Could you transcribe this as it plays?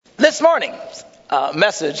This morning,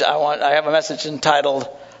 message I have a message entitled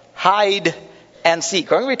 "Hide and Seek."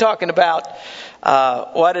 We're going to be talking about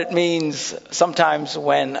what it means sometimes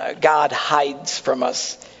when God hides from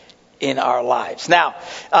us in our lives. Now,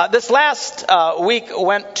 this last week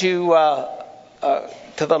went to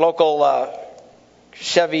the local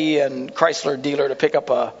Chevy and Chrysler dealer to pick up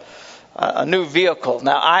a new vehicle.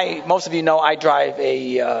 Now, most of you know I drive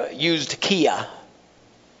a used Kia.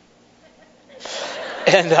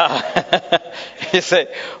 And you say,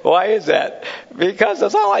 why is that? Because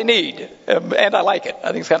that's all I need. And I like it. I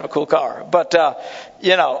think it's kind of a cool car. But,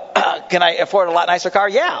 can I afford a lot nicer car?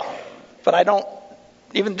 Yeah. But I don't,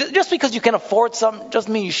 even just because you can afford something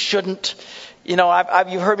doesn't mean you shouldn't. You've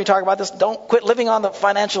heard me talk about this. Don't quit living on the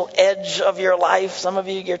financial edge of your life. Some of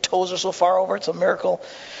you, your toes are so far over, it's a miracle.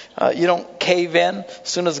 You don't cave in. As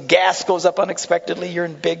soon as gas goes up unexpectedly, you're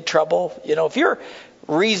in big trouble. If you're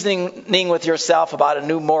reasoning with yourself about a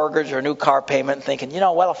new mortgage or a new car payment, thinking,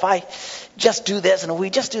 if I just do this and if we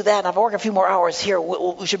just do that, and if I work a few more hours here,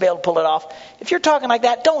 we should be able to pull it off. If you're talking like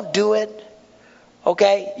that, don't do it.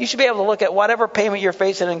 Okay? You should be able to look at whatever payment you're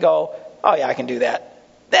facing and go, oh yeah, I can do that.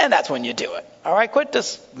 Then that's when you do it. All right? Quit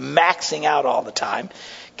just maxing out all the time,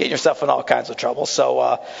 getting yourself in all kinds of trouble. So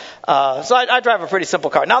I drive a pretty simple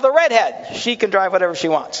car. Now the redhead, she can drive whatever she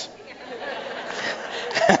wants.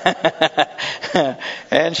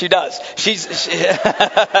 And she does. She's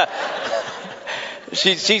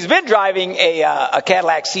been driving a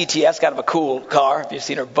Cadillac CTS, kind of a cool car, if you've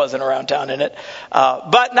seen her buzzing around town in it.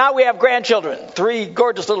 But now we have grandchildren, 3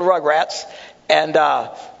 gorgeous little rugrats, and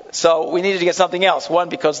so we needed to get something else. One,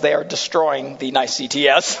 because they are destroying the nice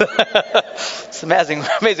CTS. It's amazing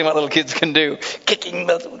what little kids can do. Quit kicking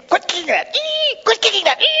that, quit kicking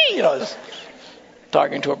that, just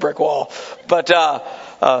talking to a brick wall. But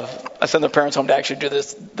I send the parents home to actually do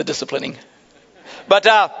the disciplining. But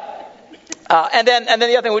and then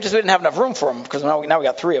the other thing, we didn't have enough room for them because now we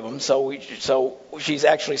got 3 of them. So she's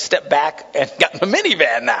actually stepped back and gotten a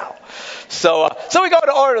minivan now. So we go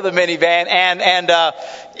to order the minivan and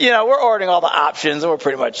we're ordering all the options and we're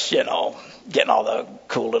pretty much getting all the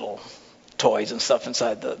cool little toys and stuff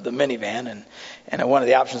inside the minivan and one of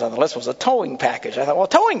the options on the list was a towing package. I thought, well,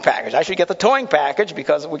 towing package. I should get the towing package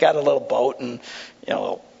because we got a little boat and a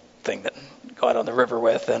little thing that go out on the river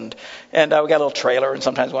with, and we got a little trailer, and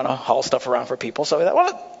sometimes we want to haul stuff around for people. So we thought,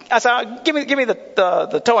 well, I said, give me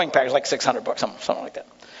the towing package, like $600, something like that.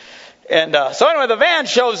 And so anyway, the van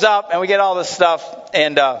shows up, and we get all this stuff,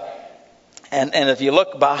 and if you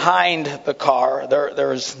look behind the car,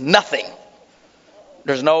 there's nothing.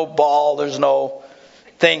 There's no ball, there's no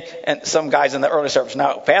thing. And some guys in the early service,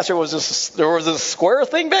 now, Pastor, there was this square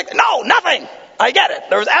thing back there? No, nothing. I get it.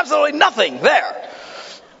 There was absolutely nothing there.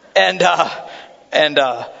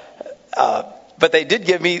 But they did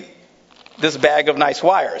give me this bag of nice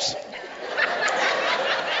wires.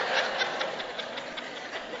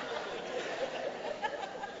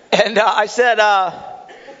 And I said,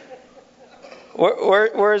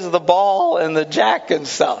 where's the ball and the jack and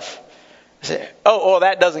stuff? I said, oh,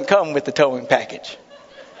 that doesn't come with the towing package.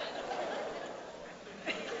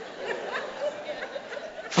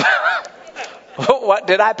 What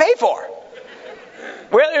did I pay for?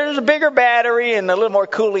 Well, there's a bigger battery and a little more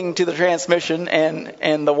cooling to the transmission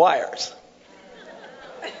and the wires.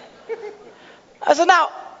 I said, now,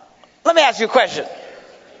 let me ask you a question.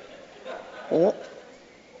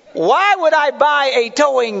 Why would I buy a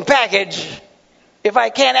towing package if I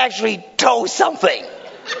can't actually tow something?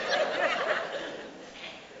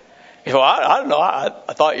 I don't know.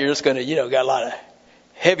 I thought you were just going to, got a lot of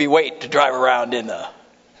heavy weight to drive around in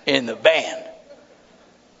the van.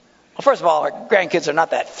 Well, first of all, our grandkids are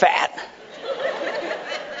not that fat.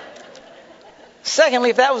 Secondly,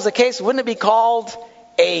 if that was the case, wouldn't it be called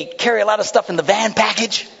a carry a lot of stuff in the van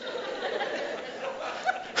package?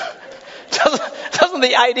 Doesn't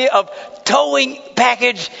the idea of towing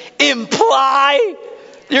package imply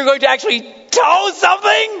you're going to actually tow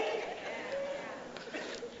something?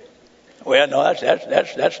 Well, no,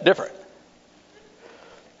 that's different.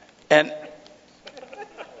 And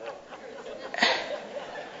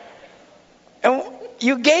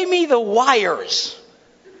you gave me the wires.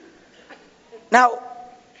 Now,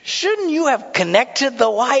 shouldn't you have connected the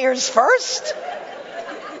wires first?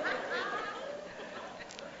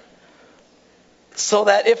 So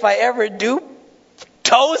that if I ever do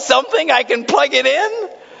tow something, I can plug it in?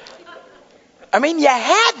 I mean, you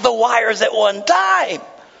had the wires at one time.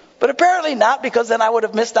 But apparently not, because then I would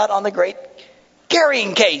have missed out on the great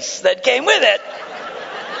carrying case that came with it.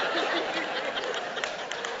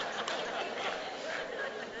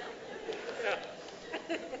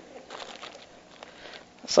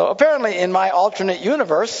 So apparently in my alternate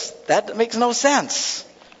universe, that makes no sense.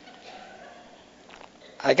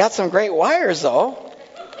 I got some great wires, though,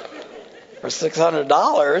 for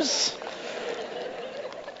 $600.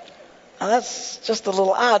 Now, that's just a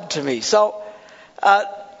little odd to me. So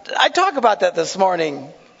I talk about that this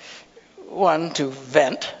morning, one, to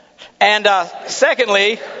vent. And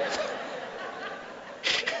secondly,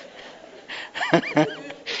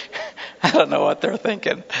 I don't know what they're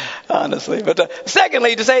thinking, honestly. But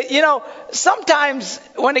secondly, to say, sometimes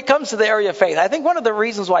when it comes to the area of faith, I think one of the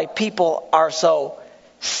reasons why people are so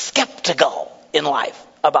skeptical in life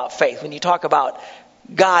about faith, when you talk about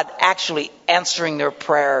God actually answering their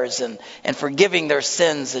prayers and forgiving their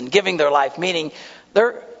sins and giving their life meaning,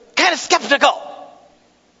 they're kind of skeptical.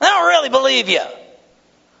 They don't really believe you.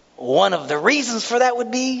 One of the reasons for that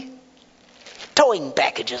would be towing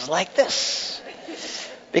packages like this.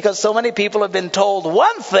 Because so many people have been told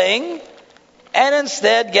one thing and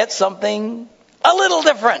instead get something a little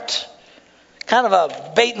different. Kind of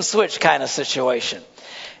a bait and switch kind of situation.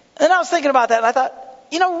 And I was thinking about that and I thought,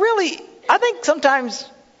 really, I think sometimes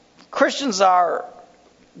Christians are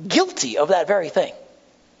guilty of that very thing.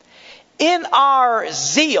 In our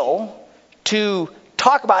zeal to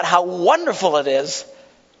talk about how wonderful it is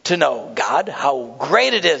to know God, how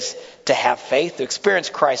great it is to have faith, to experience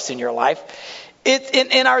Christ in your life,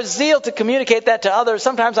 in our zeal to communicate that to others,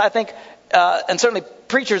 sometimes I think, and certainly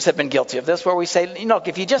preachers have been guilty of this, where we say,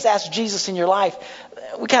 if you just ask Jesus in your life,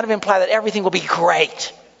 we kind of imply that everything will be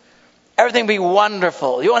great. Everything will be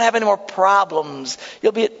wonderful. You won't have any more problems.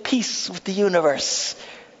 You'll be at peace with the universe.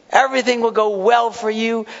 Everything will go well for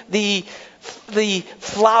you. The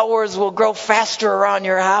flowers will grow faster around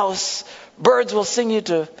your house. Birds will sing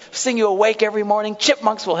you awake every morning.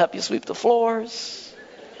 Chipmunks will help you sweep the floors.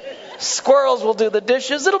 Squirrels will do the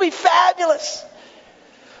dishes. It'll be fabulous.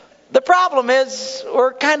 The problem is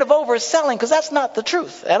we're kind of overselling, because that's not the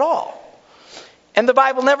truth at all. And the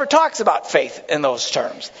Bible never talks about faith in those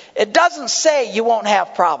terms. It doesn't say you won't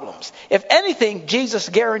have problems. If anything, Jesus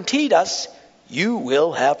guaranteed us you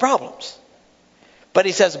will have problems. But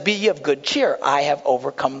he says, be of good cheer. I have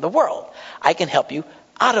overcome the world. I can help you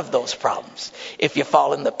out of those problems. If you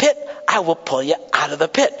fall in the pit, I will pull you out of the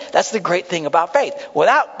pit. That's the great thing about faith.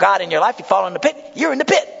 Without God in your life, you fall in the pit, you're in the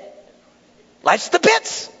pit. Life's the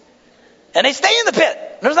pits. And they stay in the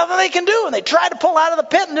pit. There's nothing they can do. And they try to pull out of the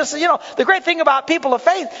pit. And just, the great thing about people of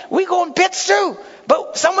faith, we go in pits too.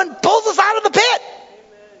 But someone pulls us out of the pit.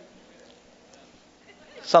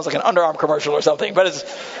 Sounds like an underarm commercial or something. But it's...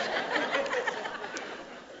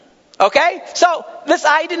 Okay? So this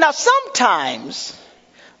idea. Now sometimes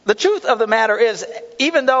the truth of the matter is,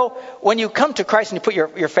 even though when you come to Christ and you put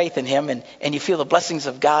your faith in him and you feel the blessings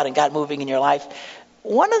of God and God moving in your life,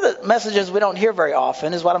 one of the messages we don't hear very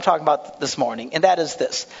often is what I'm talking about this morning, and that is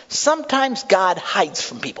this. Sometimes God hides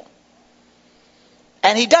from people.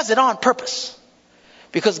 And he does it on purpose.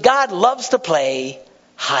 Because God loves to play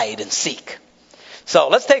hide and seek. So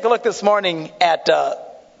let's take a look this morning at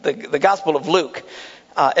the Gospel of Luke.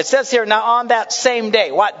 It says here, now on that same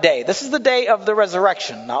day, what day? This is the day of the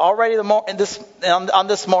resurrection. Now already on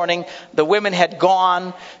this morning, the women had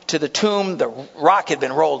gone to the tomb. The rock had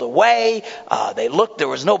been rolled away. They looked, there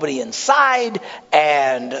was nobody inside.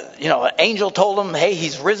 And, an angel told them, hey,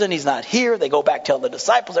 he's risen, he's not here. They go back, tell the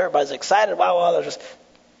disciples, everybody's excited. Wow, they're just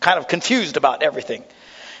kind of confused about everything.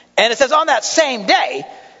 And it says on that same day,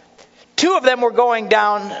 two of them were going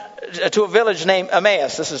down to a village named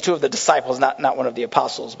Emmaus. This is two of the disciples, not one of the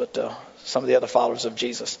apostles, but some of the other followers of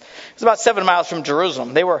Jesus. It's about 7 miles from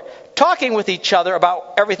Jerusalem. They were talking with each other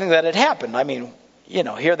about everything that had happened. I mean,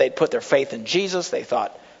 here they'd put their faith in Jesus. They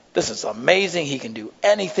thought, this is amazing. He can do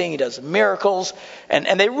anything. He does miracles.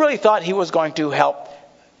 And they really thought he was going to help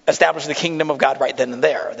establish the kingdom of God right then and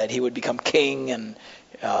there, that he would become king and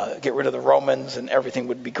get rid of the Romans and everything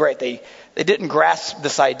would be great. They didn't grasp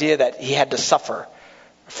this idea that he had to suffer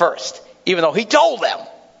first. Even though he told them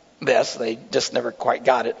this, they just never quite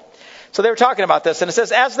got it. So they were talking about this, and it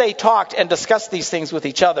says, as they talked and discussed these things with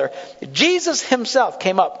each other, Jesus himself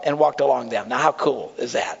came up and walked along them. Now how cool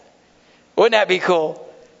is that? Wouldn't that be cool?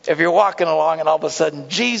 If you're walking along and all of a sudden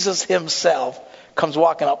Jesus himself comes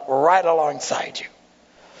walking up right alongside you.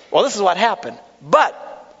 Well, this is what happened. But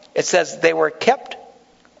it says they were kept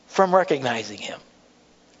from recognizing him.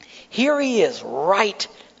 Here he is right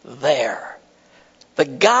there. The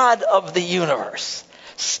God of the universe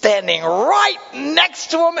standing right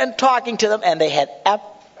next to them and talking to them, and they had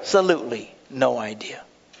absolutely no idea.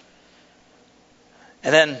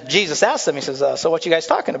 And then Jesus asked them, he says, so what you guys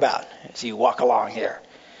talking about as you walk along here?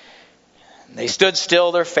 And they stood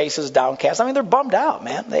still, their faces downcast. I mean, they're bummed out,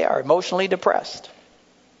 man. They are emotionally depressed.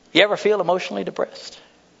 You ever feel emotionally depressed?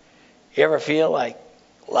 You ever feel like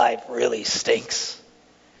life really stinks?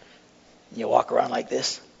 You walk around like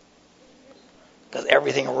this because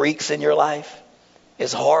everything reeks in your life.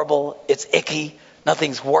 It's horrible. It's icky.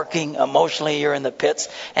 Nothing's working. Emotionally, you're in the pits.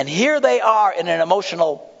 And here they are in an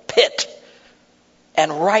emotional pit.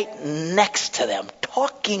 And right next to them,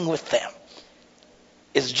 talking with them,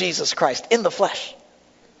 is Jesus Christ in the flesh.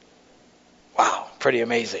 Wow, pretty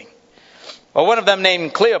amazing. Well, one of them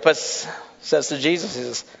named Cleopas says to Jesus, he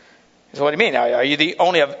says, what do you mean? Are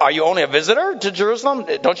you only a visitor to Jerusalem?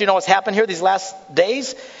 Don't you know what's happened here these last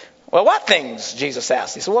days? Well, what things? Jesus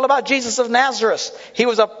asked. He said, well, about Jesus of Nazareth. He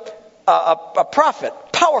was a prophet,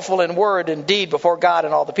 powerful in word and deed before God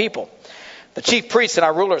and all the people. The chief priests and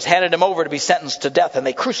our rulers handed him over to be sentenced to death, and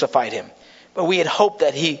they crucified him. But we had hoped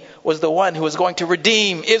that he was the one who was going to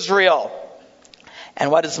redeem Israel.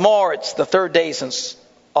 And what is more, it's the third day since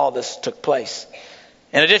all this took place.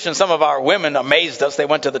 In addition, some of our women amazed us. They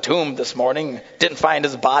went to the tomb this morning, didn't find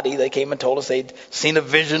his body. They came and told us they'd seen a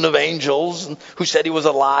vision of angels who said he was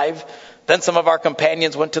alive. Then some of our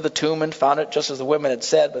companions went to the tomb and found it just as the women had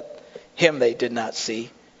said, but him they did not see.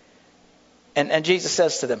 And Jesus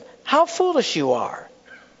says to them, how foolish you are,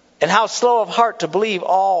 and how slow of heart to believe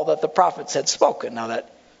all that the prophets had spoken. Now that,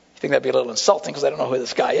 I think that'd be a little insulting because I don't know who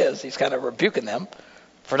this guy is. He's kind of rebuking them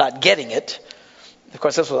for not getting it. Of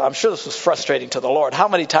course, I'm sure this was frustrating to the Lord. How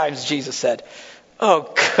many times Jesus said,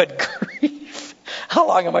 oh, good grief, how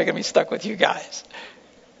long am I going to be stuck with you guys?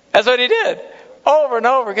 That's what he did. Over and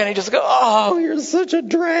over again, he just goes, oh, you're such a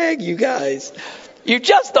drag, you guys. You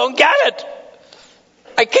just don't get it.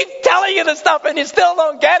 I keep telling you this stuff and you still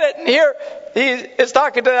don't get it. And here he is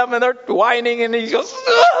talking to them and they're whining and he goes,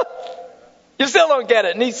 ugh! You still don't get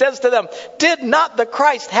it. And he says to them, did not the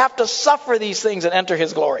Christ have to suffer these things and enter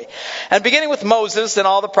his glory? And beginning with Moses and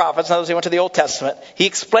all the prophets, in other words, he went to the Old Testament, he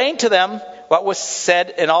explained to them what was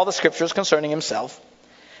said in all the scriptures concerning himself.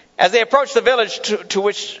 As they approached the village to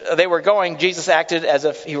which they were going, Jesus acted as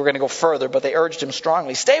if he were going to go further, but they urged him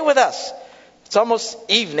strongly, stay with us. It's almost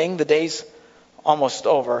evening, the day's almost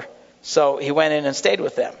over. So he went in and stayed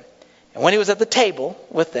with them. And when he was at the table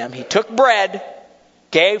with them, he took bread,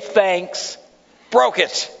 gave thanks, broke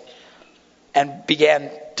it, and began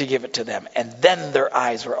to give it to them. And then their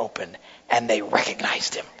eyes were opened, and they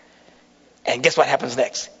recognized him. And guess what happens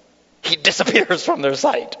next? He disappears from their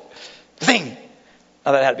sight. Zing!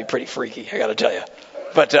 Now that had to be pretty freaky, I got to tell you.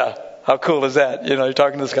 But how cool is that? You know, you're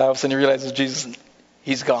talking to this guy, all of a sudden you realize it's Jesus, and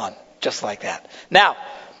he's gone, just like that. Now,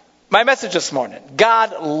 my message this morning,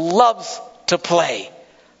 God loves to play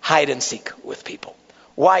hide and seek with people.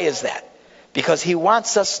 Why is that? Because he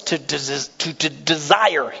wants us to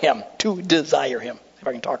desire him. To desire him. If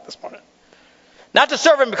I can talk this morning. Not to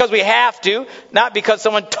serve him because we have to. Not because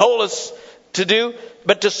someone told us to do.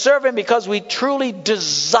 But to serve him because we truly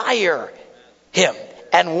desire him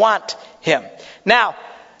and want him. Now,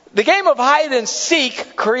 the game of hide and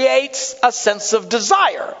seek creates a sense of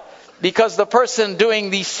desire. Because the person doing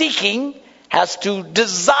the seeking has to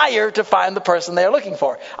desire to find the person they're looking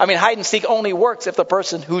for. I mean, hide and seek only works if the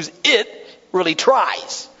person who's it really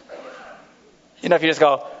tries. You know, if you just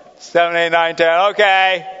go, 7, 8, 9, 10,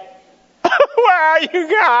 okay. Where are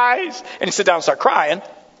you guys? And you sit down and start crying.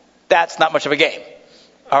 That's not much of a game.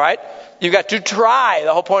 All right? You've got to try.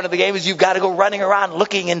 The whole point of the game is you've got to go running around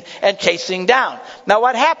looking and chasing down. Now,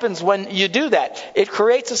 what happens when you do that? It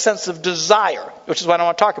creates a sense of desire, which is what I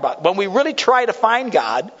want to talk about. When we really try to find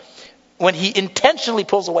God, when he intentionally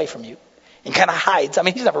pulls away from you and kind of hides. I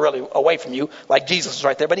mean, he's never really away from you like Jesus is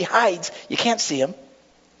right there, but he hides. You can't see him.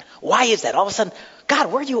 Why is that? All of a sudden,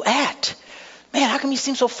 God, where are you at? Man, how come you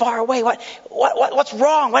seem so far away? What's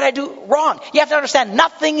wrong? What did I do wrong? You have to understand,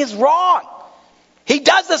 nothing is wrong. He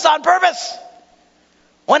does this on purpose.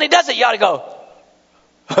 When he does it, you ought to go,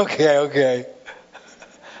 okay.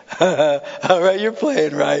 All right, you're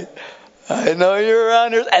playing right. I know you're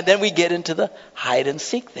around here. And then we get into the hide and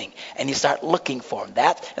seek thing. And you start looking for him.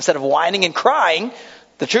 That, instead of whining and crying,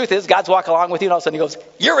 the truth is God's walking along with you and all of a sudden he goes,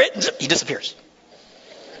 you're it. And he disappears.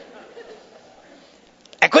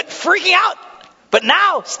 And quit freaking out. But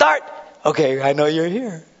now start, okay, I know you're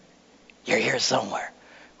here. You're here somewhere.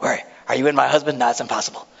 Where? Are you in my husband? No, it's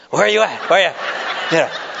impossible. Where are you at? Where are you? You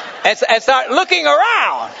know, and start looking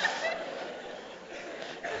around.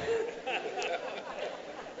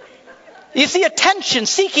 You see, attention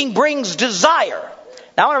seeking brings desire.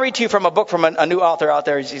 Now I want to read to you from a book from a new author out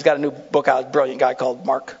there. He's got a new book out, a brilliant guy called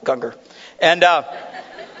Mark Gungor. And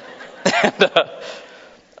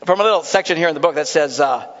from a little section here in the book that says,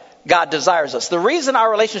 God desires us. The reason our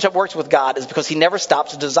relationship works with God is because he never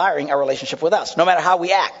stops desiring our relationship with us, no matter how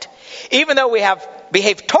we act. Even though we have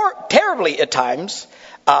behaved terribly at times,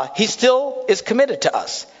 he still is committed to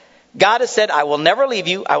us. God has said, I will never leave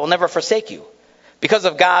you, I will never forsake you. Because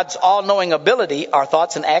of God's all-knowing ability, our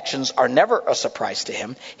thoughts and actions are never a surprise to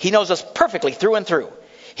him. He knows us perfectly through and through.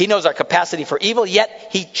 He knows our capacity for evil, yet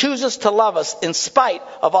he chooses to love us in spite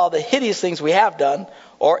of all the hideous things we have done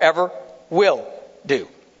or ever will do.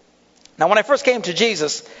 Now, when I first came to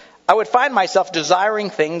Jesus, I would find myself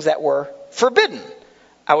desiring things that were forbidden.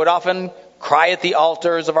 I would often cry at the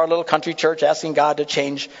altars of our little country church asking God to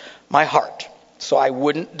change my heart so I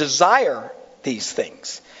wouldn't desire these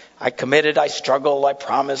things. I committed, I struggled, I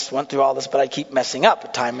promised, went through all this, but I keep messing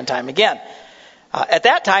up time and time again. At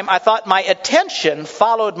that time, I thought my attention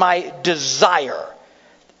followed my desire.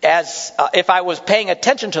 As if I was paying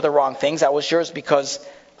attention to the wrong things, that was sure because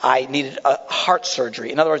I needed a heart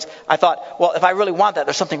surgery. In other words, I thought, well, if I really want that,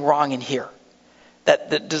 there's something wrong in here. That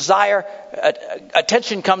the desire,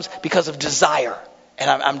 attention comes because of desire. And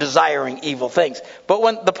I'm desiring evil things. But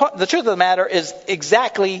when the truth of the matter is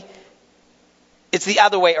exactly, it's the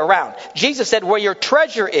other way around. Jesus said, where your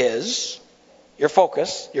treasure is, your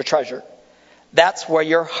focus, your treasure, that's where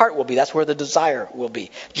your heart will be. That's where the desire will be.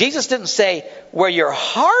 Jesus didn't say, where your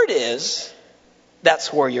heart is,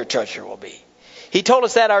 that's where your treasure will be. He told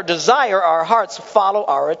us that our desire, our hearts, follow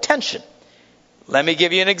our attention. Let me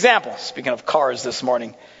give you an example. Speaking of cars this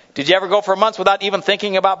morning. Did you ever go for months without even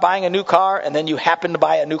thinking about buying a new car, and then you happened to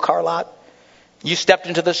buy a new car lot? You stepped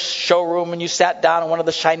into the showroom and you sat down in one of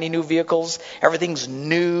the shiny new vehicles. Everything's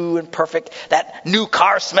new and perfect. That new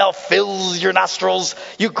car smell fills your nostrils.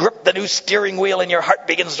 You grip the new steering wheel and your heart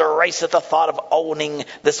begins to race at the thought of owning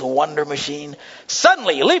this wonder machine.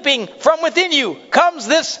 Suddenly, leaping from within you comes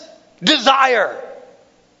this desire.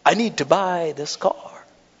 I need to buy this car.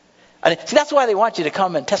 And see, that's why they want you to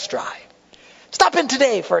come and test drive. Stop in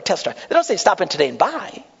today for a test drive. They don't say stop in today and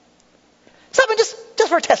buy. Stop in just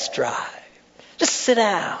for a test drive. Just sit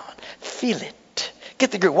down, feel it, get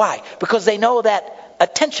the groove. Why? Because they know that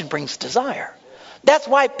attention brings desire. That's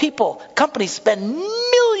why companies spend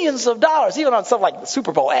millions of dollars, even on stuff like the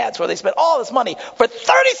Super Bowl ads, where they spend all this money for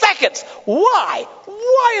 30 seconds. Why?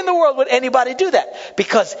 Why in the world would anybody do that?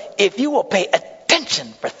 Because if you will pay attention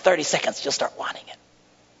for 30 seconds, you'll start wanting it.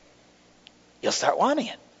 You'll start wanting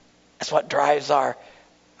it. That's what drives our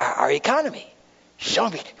economy.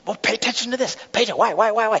 Showing me, well, pay attention to this. Pay attention.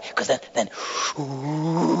 Why? Because then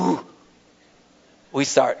we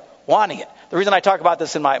start wanting it. The reason I talk about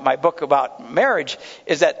this in my book about marriage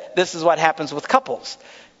is that this is what happens with couples.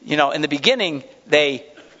 You know, in the beginning, they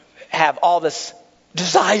have all this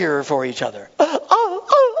desire for each other. And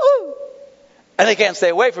they can't stay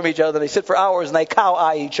away from each other. They sit for hours and they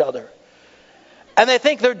cow-eye each other. And they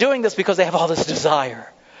think they're doing this because they have all this desire.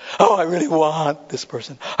 Oh, I really want this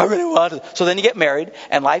person. I really want it. So then you get married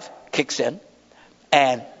and life kicks in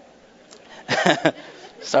and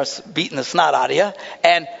starts beating the snot out of you.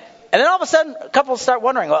 And then all of a sudden, couples start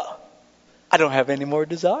wondering, well, I don't have any more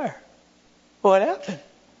desire. What happened?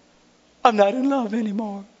 I'm not in love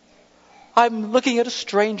anymore. I'm looking at a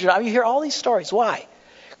stranger. I mean, you hear all these stories. Why?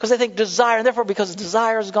 Because they think desire, and therefore because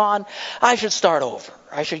desire is gone, I should start over.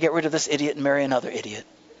 I should get rid of this idiot and marry another idiot.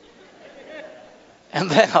 And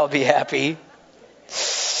then I'll be happy.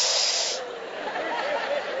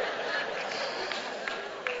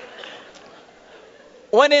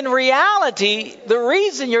 When in reality, the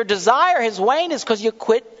reason your desire has waned is because you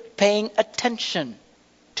quit paying attention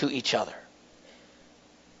to each other.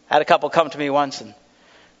 I had a couple come to me once and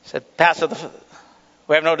said, Pastor,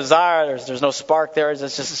 we have no desire. There's no spark there.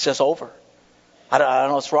 It's just over. I don't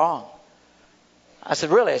know what's wrong. I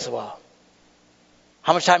said, really? I said, well,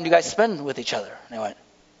 how much time do you guys spend with each other? And they went,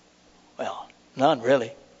 well, none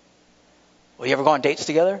really. Well, you ever go on dates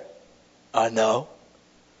together? No.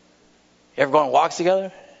 You ever go on walks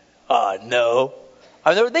together? No.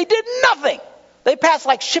 I mean, they did nothing. They passed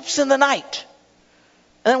like ships in the night.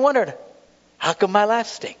 And then wondered, how come my life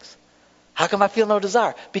stinks? How come I feel no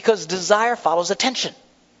desire? Because desire follows attention.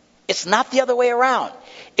 It's not the other way around.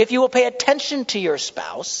 If you will pay attention to your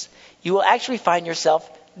spouse, you will actually find yourself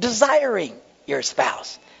desiring your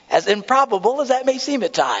spouse, as improbable as that may seem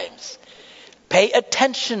at times. Pay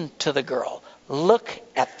attention to the girl. Look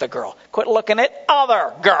at the girl. Quit looking at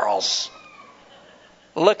other girls.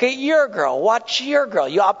 Look at your girl. Watch your girl.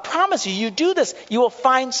 I promise you, you do this, you will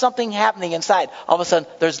find something happening inside. All of a sudden,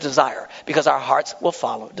 there's desire, because our hearts will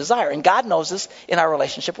follow desire. And God knows this in our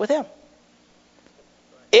relationship with Him.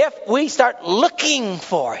 If we start looking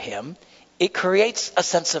for Him, it creates a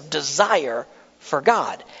sense of desire for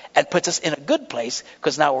God and puts us in a good place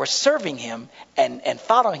because now we're serving him and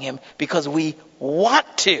following him because we want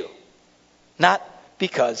to, not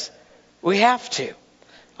because we have to.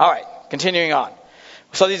 All right, continuing on.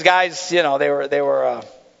 So these guys, they were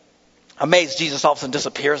amazed. Jesus all of a sudden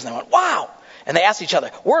disappears, and they went, wow. And they asked each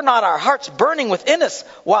other, were not our hearts burning within us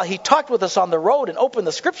while he talked with us on the road and opened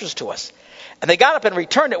the scriptures to us? And they got up and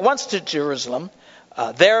returned at once to Jerusalem.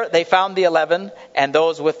 There they found the 11 and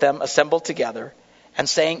those with them assembled together and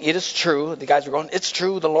saying, it is true. The guys were going, it's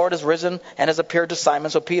true, the Lord has risen and has appeared to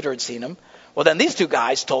Simon. So Peter had seen him. Well, then these two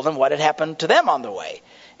guys told them what had happened to them on the way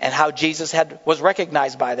and how Jesus was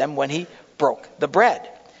recognized by them when he broke the bread.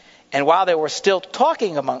 And while they were still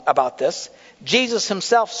talking about this, Jesus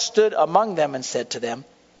himself stood among them and said to them,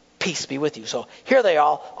 peace be with you. So here they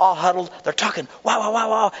all huddled. They're talking, wow, wow, wow,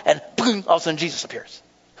 wow. And boom, all of a sudden Jesus appears.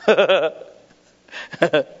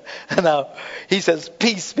 Now, he says,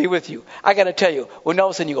 peace be with you. I got to tell you, when all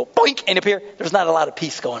of a sudden you go boink and appear, there's not a lot of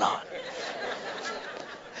peace going on.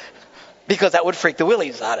 Because that would freak the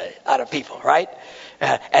willies out of people, right?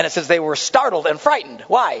 And it says they were startled and frightened.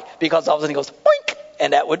 Why? Because all of a sudden he goes boink,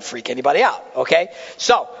 and that would freak anybody out, okay?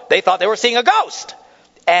 So they thought they were seeing a ghost.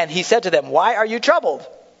 And he said to them, why are you troubled?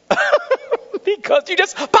 Because you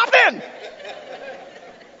just pop in.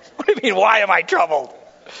 What do you mean, why am I troubled?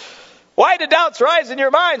 Why do doubts rise in your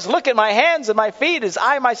minds? Look at my hands and my feet as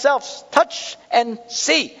I myself touch and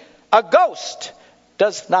see. A ghost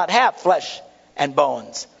does not have flesh and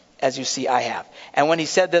bones, as you see I have. And when he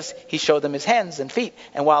said this, he showed them his hands and feet.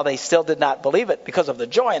 And while they still did not believe it because of the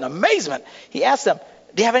joy and amazement, he asked them,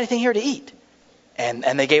 do you have anything here to eat? And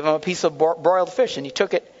they gave him a piece of broiled fish, and he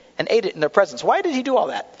took it and ate it in their presence. Why did he do all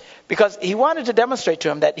that? Because he wanted to demonstrate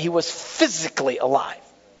to him that he was physically alive.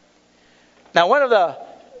 Now, one of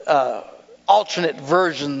the alternate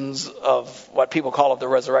versions of what people call of the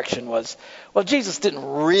resurrection was, well, Jesus didn't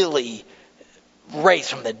really raised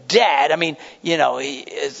from the dead. I mean,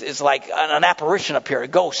 it's like an apparition appeared, a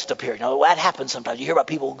ghost appeared. That happens sometimes. You hear about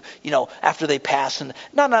people, after they pass. And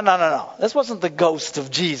no. This wasn't the ghost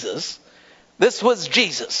of Jesus. This was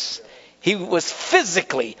Jesus. He was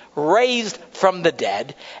physically raised from the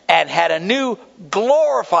dead and had a new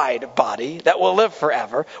glorified body that will live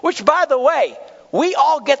forever, which, by the way, we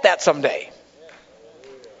all get that someday.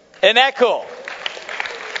 Isn't that cool?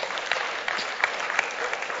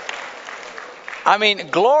 I mean,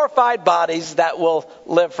 glorified bodies that will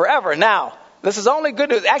live forever. Now, this is only good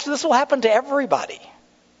news. Actually, this will happen to everybody.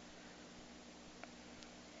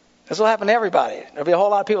 This will happen to everybody. There'll be a whole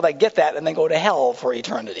lot of people that get that and then go to hell for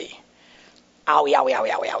eternity. Owie, owie, owie,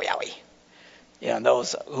 owie, owie, owie. And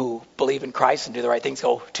those who believe in Christ and do the right things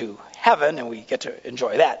go to heaven, and we get to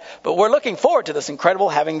enjoy that. But we're looking forward to this incredible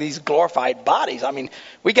having these glorified bodies. I mean,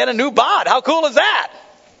 we get a new bod. How cool is that?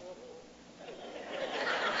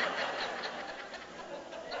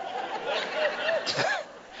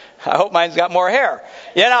 I hope mine's got more hair.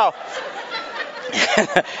 I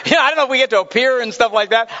don't know if we get to appear and stuff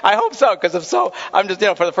like that. I hope so, because if so, I'm just,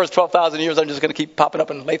 for the first 12,000 years, I'm just going to keep popping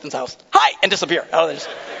up in Lathan's house. Hi! And disappear. Oh, just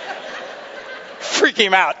freak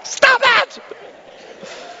him out. Stop that!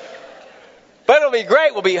 But it'll be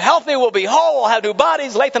great. We'll be healthy. We'll be whole. We'll have new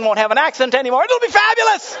bodies. Lathan won't have an accent anymore. It'll be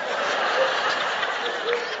fabulous!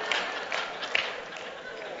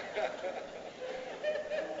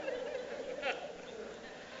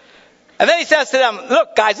 And then he says to them,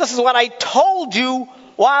 look, guys, this is what I told you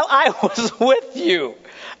while I was with you.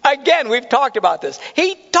 Again, we've talked about this.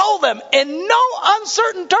 He told them in no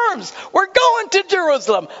uncertain terms, we're going to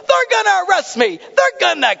Jerusalem. They're going to arrest me. They're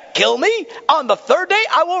going to kill me. On the third day,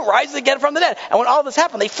 I will rise again from the dead. And when all this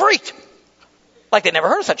happened, they freaked. Like they never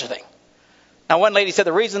heard of such a thing. Now, one lady said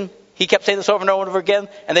the reason he kept saying this over and over again,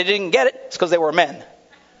 and they didn't get it, is because they were men.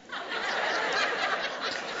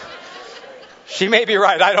 She may be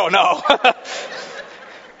right. I don't know. But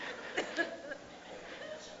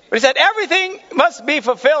he said, everything must be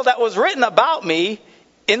fulfilled that was written about me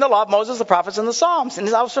in the law of Moses, the prophets, and the Psalms. And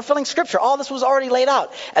I was fulfilling scripture. All this was already laid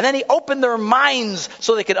out. And then he opened their minds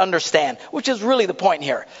so they could understand, which is really the point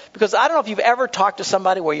here. Because I don't know if you've ever talked to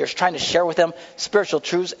somebody where you're trying to share with them spiritual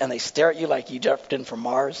truths and they stare at you like you jumped in from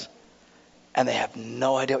Mars and they have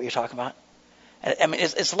no idea what you're talking about. I mean,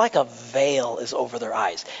 it's like a veil is over their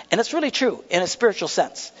eyes. And it's really true in a spiritual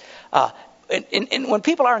sense. When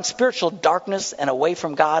people are in spiritual darkness and away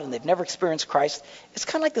from God and they've never experienced Christ, it's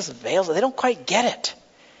kind of like this veil. They don't quite get it.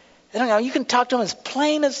 They don't know. You can talk to them as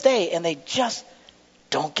plain as day and they just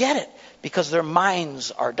don't get it because their minds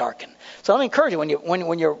are darkened. So let me encourage you,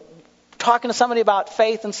 when you're talking to somebody about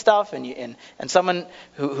faith and stuff and someone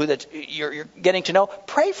who that you're getting to know,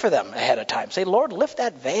 pray for them ahead of time. Say, Lord, lift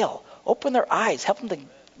that veil Open their eyes. Help them to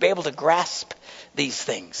be able to grasp these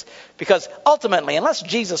things. Because ultimately, unless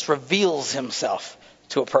Jesus reveals himself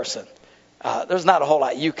to a person, there's not a whole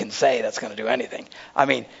lot you can say that's going to do anything. I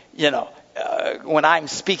mean, when I'm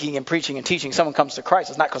speaking and preaching and teaching, someone comes to Christ,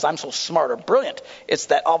 it's not because I'm so smart or brilliant. It's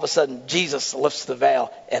that all of a sudden Jesus lifts the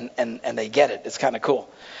veil and they get it. It's kind of cool.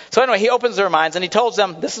 So anyway, he opens their minds and he tells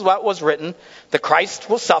them, this is what was written. The Christ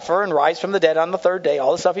will suffer and rise from the dead on the third day.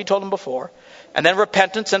 All the stuff he told them before. And then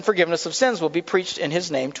repentance and forgiveness of sins will be preached in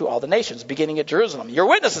his name to all the nations, beginning at Jerusalem. You're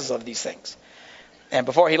witnesses of these things. And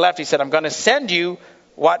before he left, he said, I'm going to send you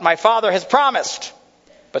what my Father has promised.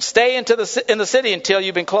 But stay in the city until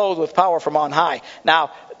you've been clothed with power from on high.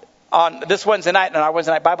 Now, on this Wednesday night, in our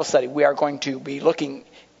Wednesday night Bible study, we are going to be looking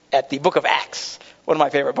at the book of Acts. One of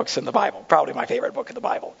my favorite books in the Bible. Probably my favorite book in the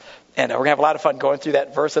Bible. And we're going to have a lot of fun going through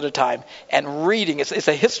that verse at a time and reading. It's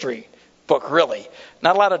a history book, really.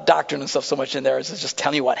 Not a lot of doctrine and stuff so much in there. It's just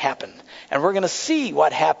telling you what happened. And we're going to see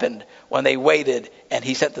what happened when they waited and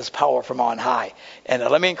he sent this power from on high. And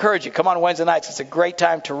let me encourage you, come on Wednesday nights. It's a great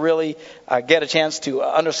time to really get a chance to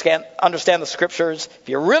understand the scriptures. If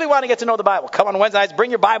you really want to get to know the Bible, come on Wednesday nights.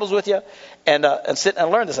 Bring your Bibles with you and sit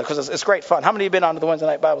and learn this because it's great fun. How many of you have been on to the Wednesday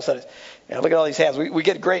night Bible studies? Look at all these hands. We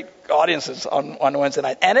get great audiences on Wednesday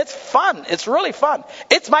night. And it's fun. It's really fun.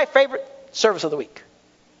 It's my favorite service of the week.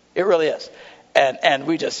 It really is. And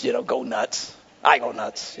we just, go nuts. I go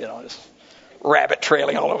nuts, just rabbit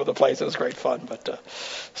trailing all over the place. It was great fun. But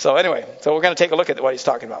so anyway, we're going to take a look at what he's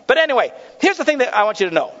talking about. But anyway, here's the thing that I want you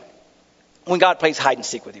to know. When God plays hide and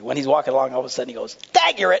seek with you, when he's walking along, all of a sudden he goes,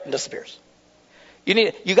 "Tag, you're it," and disappears.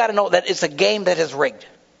 You got to know that it's a game that is rigged.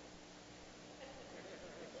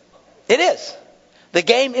 It is. The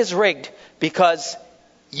game is rigged because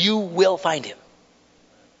you will find him.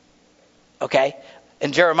 Okay?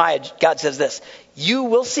 In Jeremiah, God says this, "You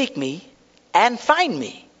will seek me and find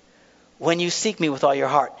me when you seek me with all your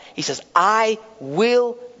heart." He says, "I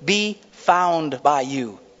will be found by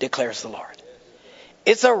you, declares the Lord."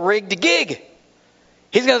 It's a rigged gig.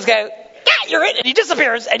 He's going to go, "Yeah, you're it," and he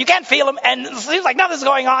disappears, and you can't feel him, and it seems like nothing's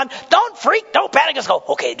going on. Don't freak, don't panic, just go,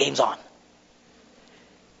 "Okay, the game's on."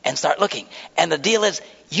 And start looking. And the deal is,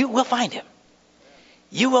 you will find him.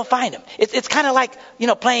 You will find him. It's kind of like,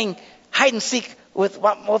 playing hide and seek with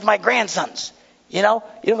my grandsons. You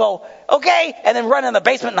go, "Okay," and then run in the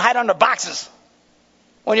basement and hide under boxes.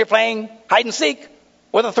 When you're playing hide and seek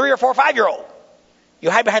with a 3 or 4 or 5-year-old, you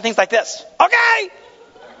hide behind things like this. "Okay,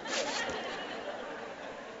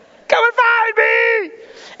 come and find me."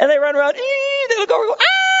 And they run around. They look over and go,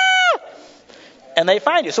 "Ah!" And they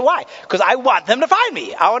find you. So why? Because I want them to find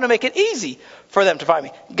me. I want to make it easy for them to find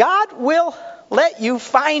me. God will let you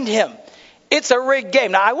find him. It's a rigged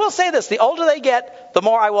game. Now, I will say this. The older they get, the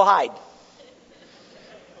more I will hide.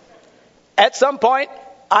 At some point,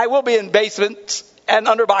 I will be in basements and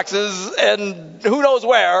under boxes and who knows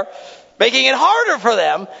where, making it harder for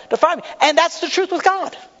them to find me. And that's the truth with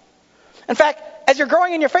God. In fact, as you're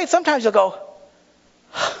growing in your faith, sometimes you'll go,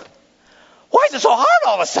 "Why is it so hard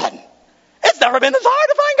all of a sudden? It's never been this hard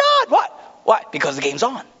to find God." What? Why? Because the game's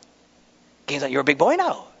on. Game's on. You're a big boy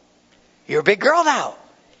now. You're a big girl now.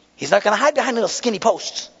 He's not going to hide behind little skinny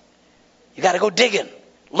posts. You got to go digging,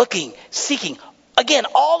 looking, seeking. Again,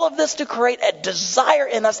 all of this to create a desire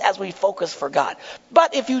in us as we focus for God.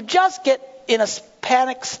 But if you just get in a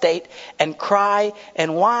panic state and cry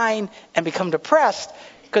and whine and become depressed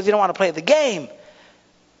because you don't want to play the game,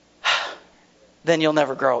 then you'll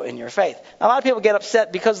never grow in your faith. Now, a lot of people get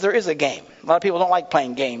upset because there is a game. A lot of people don't like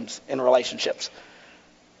playing games in relationships.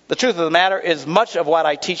 The truth of the matter is much of what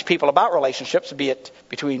I teach people about relationships, be it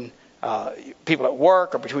between people at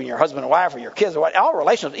work or between your husband and wife or your kids or what, all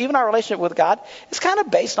relationships, even our relationship with God, is kind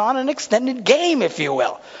of based on an extended game, if you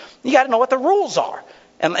will. You got to know what the rules are.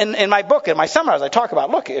 And in my book, in my seminars, I talk about,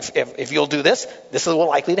 look, if you'll do this, this is what's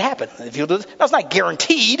likely to happen. If you'll do this, that's not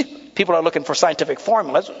guaranteed. People are looking for scientific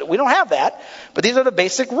formulas. We don't have that. But these are the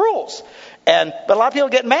basic rules. But a lot of people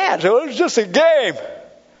get mad. So it's just a game.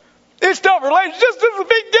 It's not related. It's just a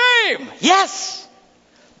big game. Yes.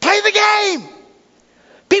 Play the game.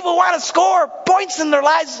 People want to score points in their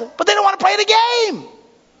lives, but they don't want to play the game.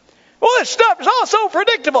 Well, this stuff is all so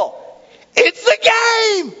predictable. It's the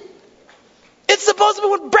game. It's supposed to be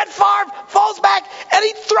when Brett Favre falls back and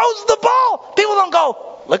he throws the ball. People don't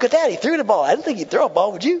go, "Look at that, he threw the ball. I didn't think he'd throw a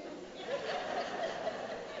ball, would you?"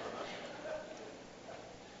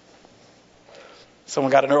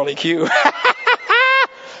 Someone got an early cue.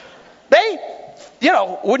 They,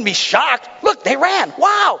 wouldn't be shocked. Look, they ran.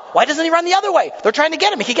 Wow. Why doesn't he run the other way? They're trying to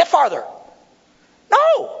get him. He can get farther.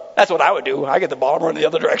 No. That's what I would do. I get the ball, I'm running the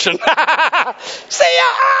other direction. See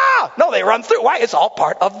ya! No, they run through. Why? It's all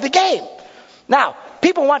part of the game. Now,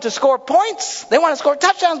 people want to score points. They want to score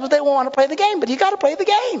touchdowns, but they won't want to play the game. But you got to play the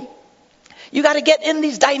game. You got to get in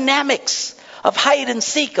these dynamics of hide and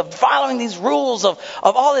seek, of following these rules, of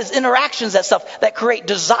all these interactions, that stuff that create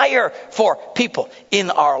desire for people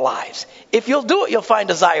in our lives. If you'll do it, you'll find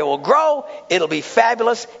desire will grow. It'll be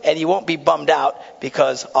fabulous, and you won't be bummed out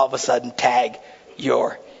because all of a sudden, tag,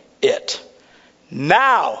 you're it.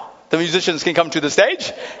 Now, the musicians can come to the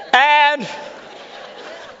stage, and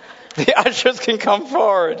the ushers can come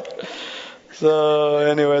forward. So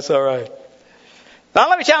anyway, it's all right. Now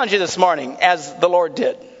let me challenge you this morning, as the Lord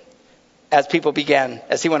did, as he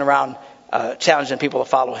went around challenging people to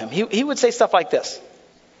follow him. He would say stuff like this.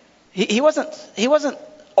 He wasn't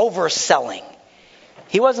overselling.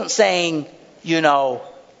 He wasn't saying,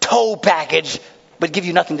 tow package, but give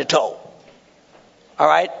you nothing to tow. All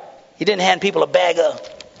right? He didn't hand people a bag of,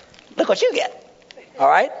 look what you get. All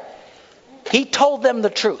right? He told them the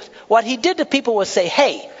truth. What he did to people was say,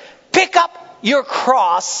 hey, pick up your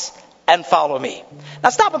cross and follow me. Now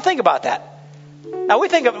stop and think about that. Now we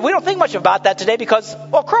don't think much about that today because,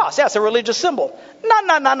 cross, it's a religious symbol.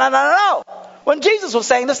 No. When Jesus was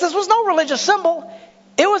saying this was no religious symbol.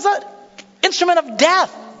 It was an instrument of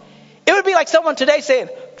death. It would be like someone today saying,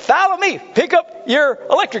 follow me, pick up your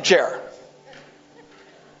electric chair.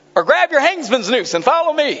 Or grab your hangsman's noose and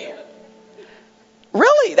follow me.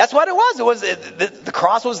 Really, that's what it was. The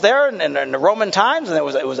cross was there in the Roman times, and it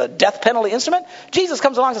was a death penalty instrument. Jesus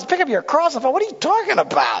comes along and says, pick up your cross and follow. What are you talking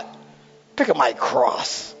about? Pick up my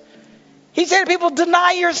cross. He said to people,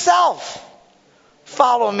 deny yourself.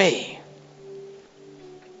 Follow me.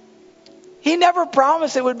 He never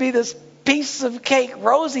promised it would be this piece of cake,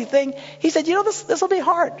 rosy thing. He said, this will be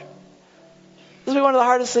hard. This will be one of the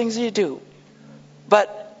hardest things you do.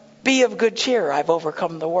 But be of good cheer. I've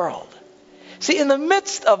overcome the world. See, in the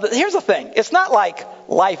midst of here's the thing. It's not like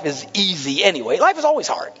life is easy anyway. Life is always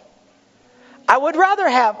hard. I would rather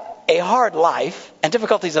have a hard life and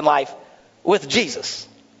difficulties in life with Jesus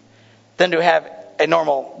than to have a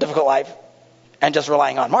normal, difficult life and just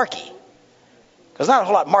relying on Marky. There's not a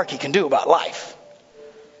whole lot Marky can do about life.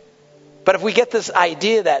 But if we get this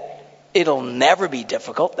idea that it'll never be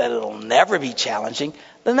difficult, that it'll never be challenging,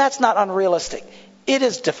 then that's not unrealistic. It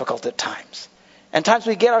is difficult at times. And times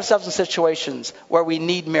we get ourselves in situations where we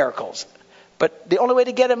need miracles. But the only way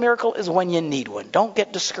to get a miracle is when you need one. Don't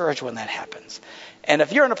get discouraged when that happens. And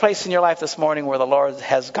if you're in a place in your life this morning where the Lord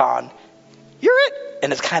has gone, you're it,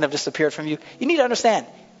 and it's kind of disappeared from you, you need to understand,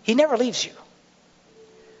 he never leaves you.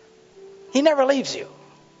 He never leaves you.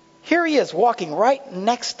 Here he is walking right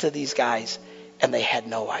next to these guys, and they had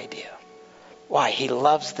no idea. Why? He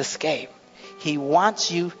loves this game. He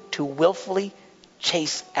wants you to willfully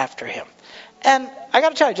chase after him. And I got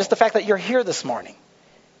to tell you, just the fact that you're here this morning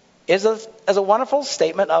is a wonderful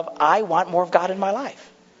statement of, I want more of God in my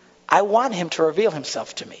life. I want him to reveal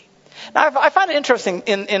himself to me. Now, I find it interesting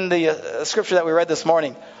in the scripture that we read this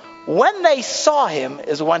morning. When they saw him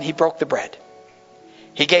is when he broke the bread.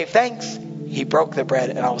 He gave thanks, he broke the bread,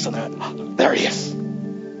 and all of a sudden, oh, there he is.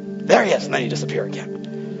 There he is. And then he disappeared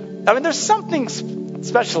again. I mean, there's something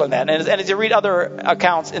special in that. And as you read other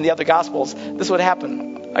accounts in the other Gospels, this would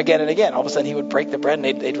happen again and again. All of a sudden, he would break the bread,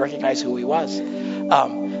 and they'd recognize who he was.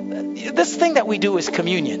 This thing that we do is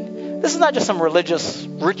communion. This is not just some religious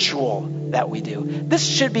ritual that we do. This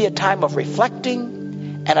should be a time of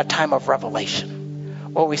reflecting and a time of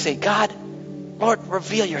revelation, where we say, God, Lord,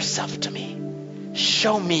 reveal yourself to me.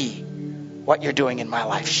 Show me what you're doing in my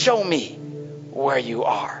life. Show me where you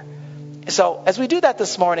are. So as we do that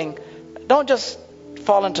this morning, don't just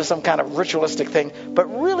fall into some kind of ritualistic thing, but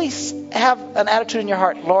really have an attitude in your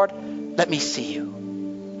heart, Lord, let me see you.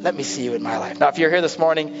 Let me see you in my life. Now, if you're here this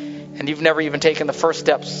morning and you've never even taken the first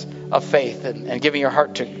steps of faith and giving your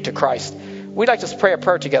heart to Christ, we'd like to pray a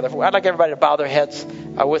prayer together. I'd like everybody to bow their heads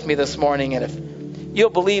with me this morning. And if you'll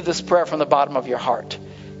believe this prayer from the bottom of your heart,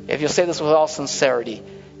 if you'll say this with all sincerity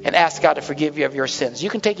and ask God to forgive you of your sins, you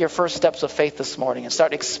can take your first steps of faith this morning and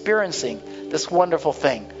start experiencing this wonderful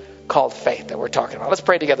thing called faith that we're talking about. Let's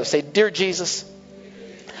pray together. Say, Dear Jesus,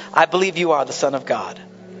 I believe you are the Son of God,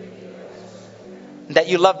 that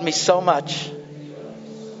you loved me so much,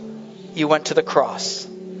 you went to the cross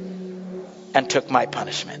and took my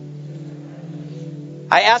punishment.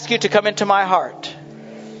 I ask you to come into my heart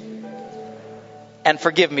and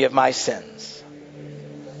forgive me of my sins.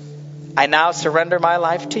 I now surrender my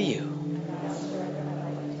life to you.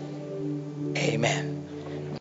 Amen.